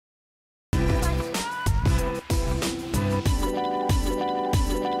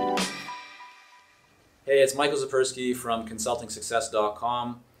Hey, it's Michael Zapersky from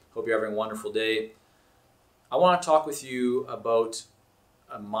consultingsuccess.com. Hope you're having a wonderful day. I want to talk with you about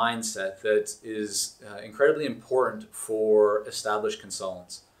a mindset that is incredibly important for established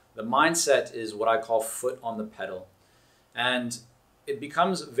consultants. The mindset is what I call foot on the pedal. And it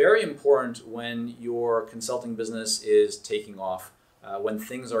becomes very important when your consulting business is taking off, when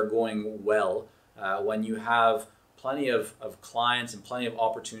things are going well, when you have plenty of clients and plenty of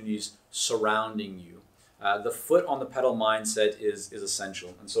opportunities surrounding you. The foot on the pedal mindset is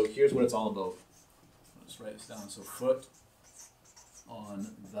essential. And so here's what it's all about. Let's write this down. So foot on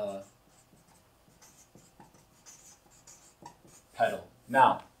the pedal.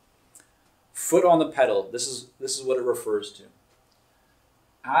 Now, foot on the pedal, this is what it refers to.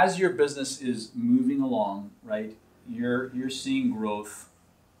 As your business is moving along, right, you're seeing growth.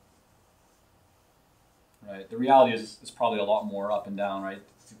 Right. The reality is it's probably a lot more up and down, right,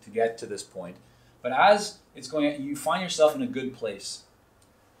 to get to this point. But as it's going, you find yourself in a good place.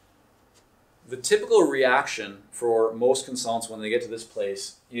 The typical reaction for most consultants when they get to this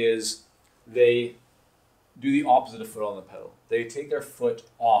place is they do the opposite of foot on the pedal. They take their foot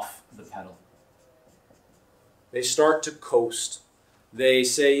off the pedal. They start to coast. They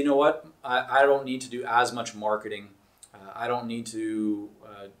say, you know what, I don't need to do as much marketing. I don't need to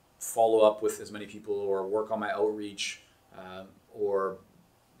follow up with as many people or work on my outreach or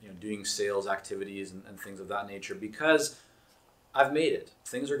doing sales activities and things of that nature because I've made it.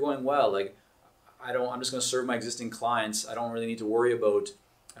 Things are going well. Like I'm just going to serve my existing clients. I don't really need to worry about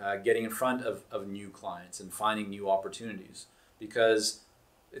getting in front of new clients and finding new opportunities because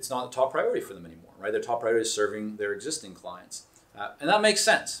it's not the top priority for them anymore, right? Their top priority is serving their existing clients. And that makes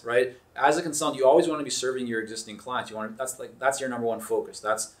sense, right? As a consultant, you always want to be serving your existing clients. That's your number one focus.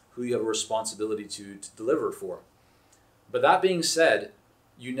 That's who you have a responsibility to deliver for. But that being said,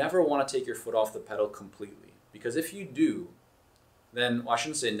 you never want to take your foot off the pedal completely. Because if you do, then, well, I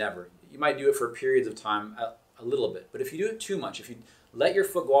shouldn't say never. You might do it for periods of time, a little bit. But if you do it too much, if you let your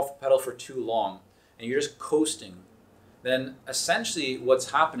foot go off the pedal for too long, and you're just coasting, then essentially what's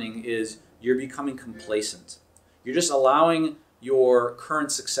happening is you're becoming complacent. You're just allowing your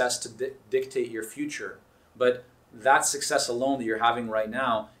current success to dictate your future. But that success alone that you're having right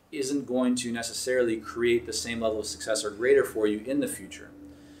now isn't going to necessarily create the same level of success or greater for you in the future.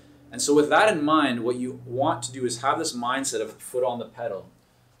 And so with that in mind, what you want to do is have this mindset of foot on the pedal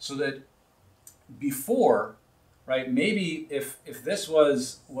so that before, right, maybe if this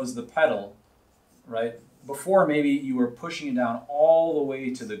was the pedal, right, before maybe you were pushing it down all the way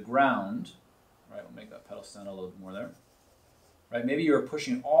to the ground, right, we'll make that pedal stand a little bit more there, right, maybe you were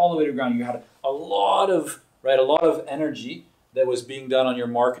pushing it all the way to the ground, you had a lot of energy that was being done on your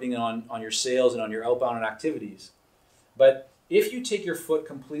marketing and on your sales and on your outbound activities. But if you take your foot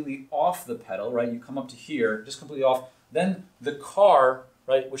completely off the pedal, right, you come up to here, just completely off, then the car,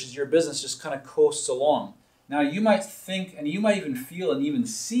 right, which is your business, just kind of coasts along. Now you might think, and you might even feel and even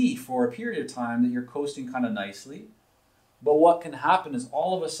see for a period of time that you're coasting kind of nicely. But what can happen is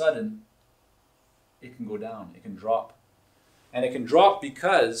all of a sudden, it can go down, it can drop. And it can drop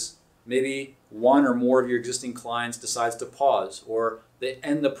because maybe one or more of your existing clients decides to pause, or they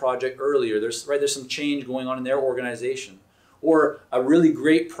end the project earlier. There's some change going on in their organization. Or a really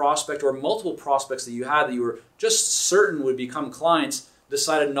great prospect or multiple prospects that you had that you were just certain would become clients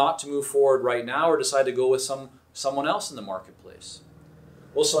decided not to move forward right now or decided to go with someone else in the marketplace.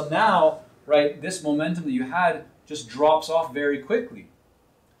 Well, so now, right, this momentum that you had just drops off very quickly.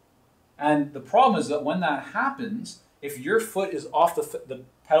 And the problem is that when that happens, if your foot is off the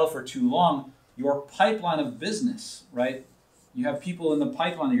pedal for too long, your pipeline of business, right? You have people in the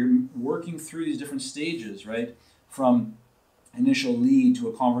pipeline that you're working through these different stages, right? From initial lead to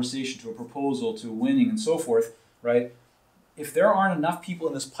a conversation to a proposal to winning and so forth, right? If there aren't enough people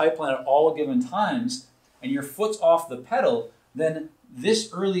in this pipeline at all given times and your foot's off the pedal, then this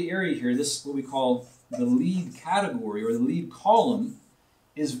early area here, this what we call the lead category or the lead column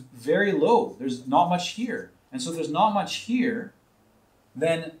is very low. There's not much here. And so if there's not much here,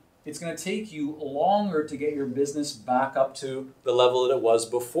 then it's going to take you longer to get your business back up to the level that it was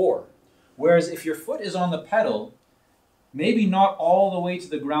before. Whereas if your foot is on the pedal, maybe not all the way to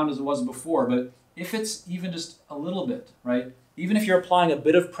the ground as it was before, but if it's even just a little bit, right? Even if you're applying a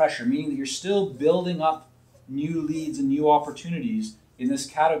bit of pressure, meaning that you're still building up new leads and new opportunities in this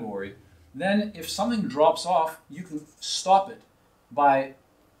category, then if something drops off, you can stop it by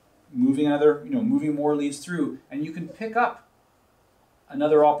moving moving more leads through, and you can pick up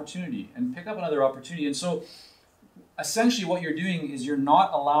another opportunity and pick up another opportunity. And so essentially what you're doing is you're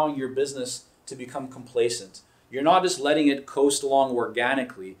not allowing your business to become complacent. You're not just letting it coast along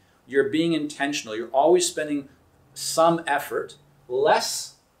organically. you're being intentional. You're always spending some effort,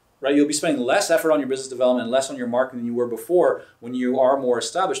 less, right? You'll be spending less effort on your business development and less on your marketing than you were before when you are more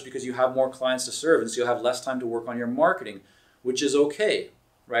established, because you have more clients to serve, and so you'll have less time to work on your marketing, which is okay,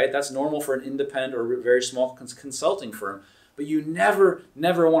 right? That's normal for an independent or very small consulting firm. But you never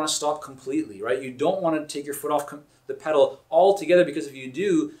want to stop completely, right? You don't want to take your foot off the pedal altogether, because if you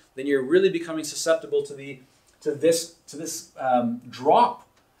do, then you're really becoming susceptible to this drop,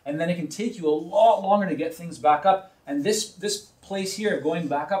 and then it can take you a lot longer to get things back up. And this place here, going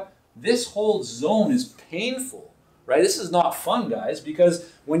back up, this whole zone is painful, right? This is not fun, guys,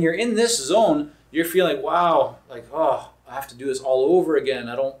 because when you're in this zone, you're feeling, wow, like, oh, I have to do this all over again.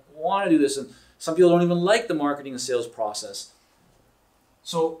 I don't want to do this. And some people don't even like the marketing and sales process.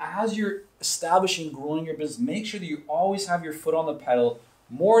 So as you're establishing, growing your business, make sure that you always have your foot on the pedal,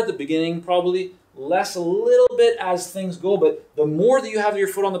 more at the beginning probably, less a little bit as things go, but the more that you have your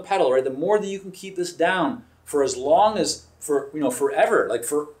foot on the pedal, right, the more that you can keep this down for as long as, forever, like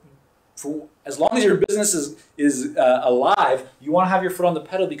for as long as your business is alive, you want to have your foot on the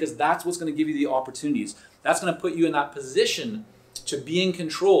pedal, because that's what's going to give you the opportunities. That's going to put you in that position to be in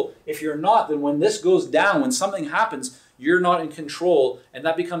control. If you're not, then when this goes down, when something happens, you're not in control, and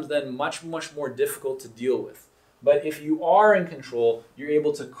that becomes then much more difficult to deal with. But if you are in control, you're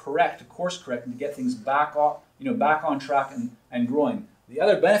able to course correct, and to get things back on track and growing. The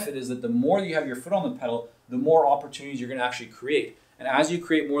other benefit is that the more you have your foot on the pedal, the more opportunities you're going to actually create. And as you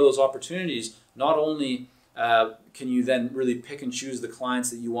create more of those opportunities, not only can you then really pick and choose the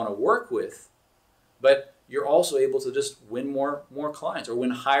clients that you want to work with, but you're also able to just win more clients, or win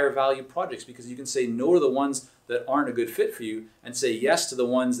higher value projects, because you can say no to the ones that aren't a good fit for you and say yes to the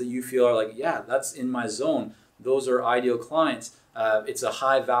ones that you feel are like, yeah, that's in my zone. Those are ideal clients. It's a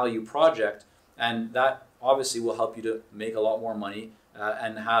high value project, and that obviously will help you to make a lot more money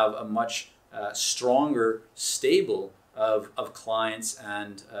and have a much stronger stable of clients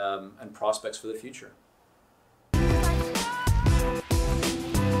and prospects for the future.